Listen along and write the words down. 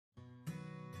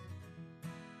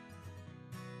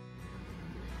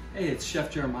Hey, it's Chef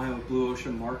Jeremiah with Blue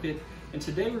Ocean Market, and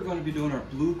today we're going to be doing our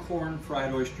blue corn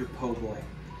fried oyster po' boy.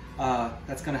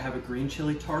 That's going to have a green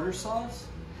chili tartar sauce,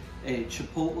 a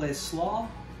chipotle slaw,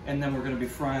 and then we're going to be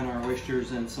frying our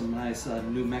oysters in some nice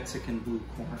New Mexican blue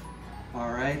corn.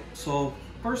 All right, so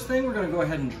first thing, we're going to go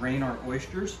ahead and drain our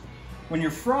oysters. When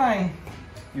you're frying,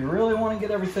 you really want to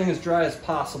get everything as dry as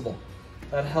possible.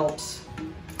 That helps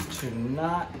to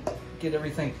not get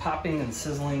everything popping and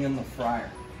sizzling in the fryer.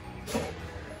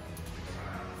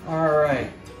 All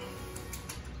right,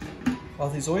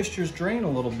 while these oysters drain a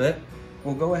little bit,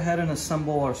 we'll go ahead and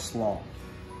assemble our slaw.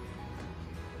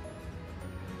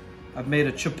 I've made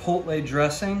a chipotle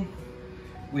dressing.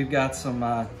 We've got some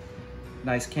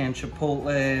nice canned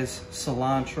chipotles,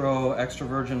 cilantro, extra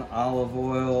virgin olive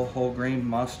oil, whole grain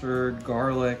mustard,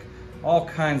 garlic, all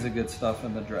kinds of good stuff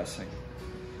in the dressing.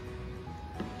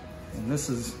 And this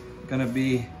is gonna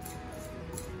be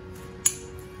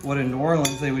what in New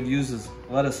Orleans they would use as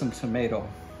lettuce and tomato.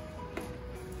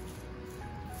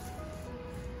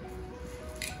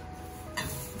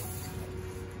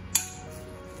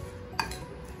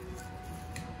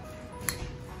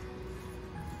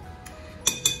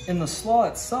 In the slaw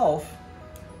itself,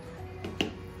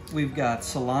 we've got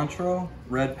cilantro,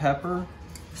 red pepper,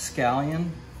 scallion,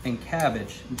 and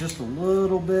cabbage, and just a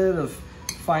little bit of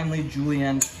finely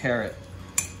julienned carrot.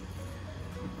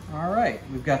 All right,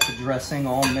 we've got the dressing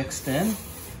all mixed in.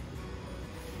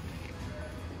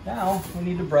 Now we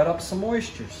need to bread up some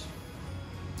oysters.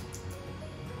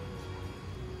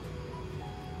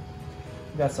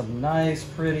 We've got some nice,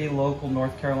 pretty local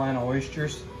North Carolina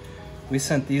oysters. We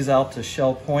sent these out to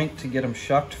Shell Point to get them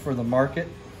shucked for the market.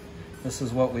 This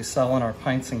is what we sell in our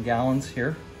pints and gallons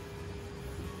here.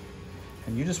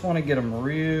 And you just want to get them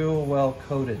real well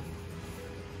coated.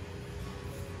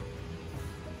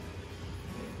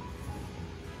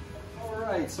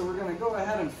 Alright, so we're going to go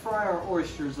ahead and fry our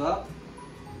oysters up.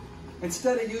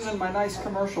 Instead of using my nice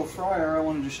commercial fryer, I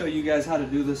wanted to show you guys how to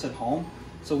do this at home.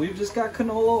 So we've just got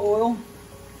canola oil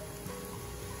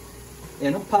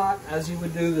in a pot as you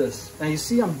would do this. Now you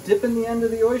see I'm dipping the end of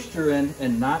the oyster in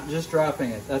and not just dropping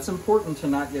it. That's important to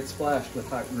not get splashed with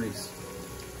hot grease.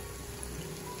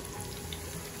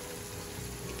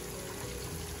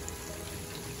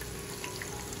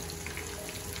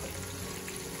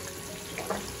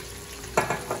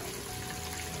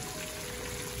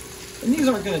 And these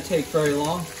aren't going to take very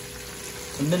long.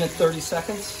 A minute 30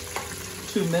 seconds,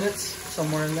 2 minutes,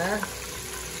 somewhere in there.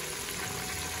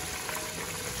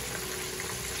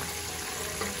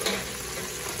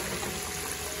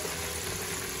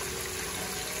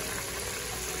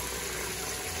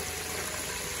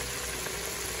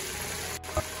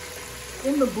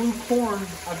 In the blue corn,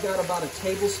 I've got about a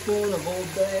tablespoon of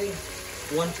Old Bay,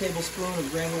 1 tablespoon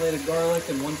of granulated garlic,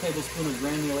 and 1 tablespoon of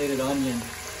granulated onion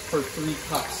per 3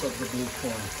 cups of the blue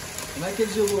corn. And that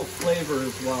gives you a little flavor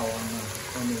as well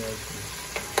on the oysters.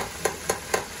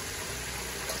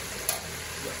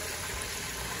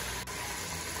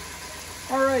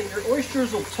 All right, your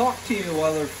oysters will talk to you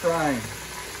while they're frying.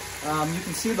 You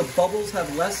can see the bubbles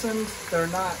have lessened. They're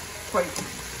not quite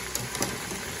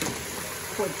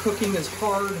cooking as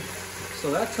hard,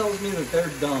 so that tells me that they're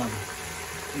done.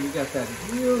 And you got that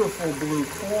beautiful blue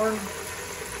corn.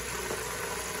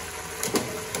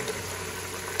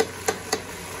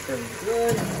 Very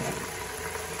good.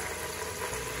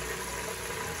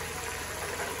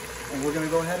 And we're going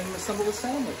to go ahead and assemble the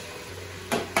sandwich.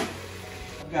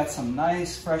 I've got some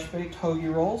nice fresh baked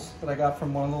hoagie rolls that I got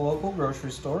from one of the local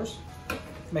grocery stores.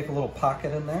 Make a little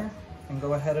pocket in there and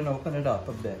go ahead and open it up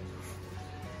a bit.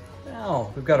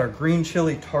 Now, we've got our green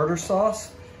chili tartar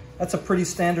sauce. That's a pretty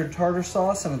standard tartar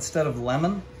sauce, and instead of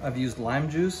lemon, I've used lime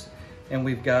juice. And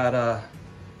we've got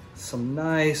some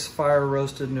nice fire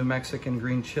roasted New Mexican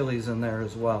green chilies in there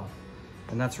as well.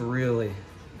 And that's really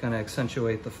gonna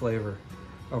accentuate the flavor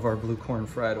of our blue corn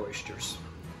fried oysters.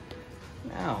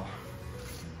 Now,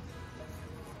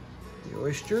 the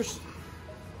oysters.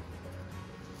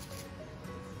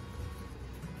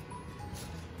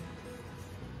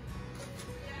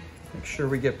 Make sure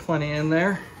we get plenty in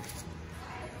there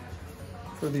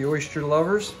for the oyster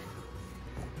lovers.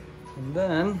 And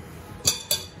then,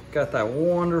 got that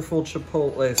wonderful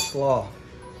chipotle slaw.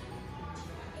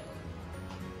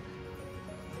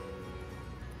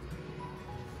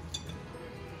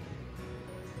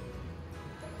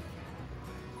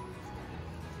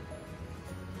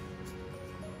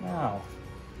 Now,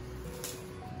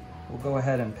 we'll go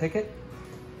ahead and pick it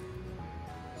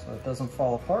so it doesn't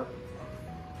fall apart.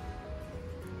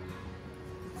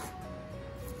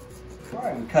 All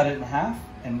right, we cut it in half,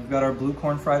 and we've got our blue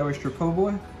corn fried oyster po'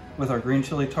 boy with our green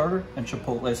chili tartar and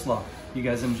chipotle slaw. You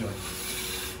guys enjoy.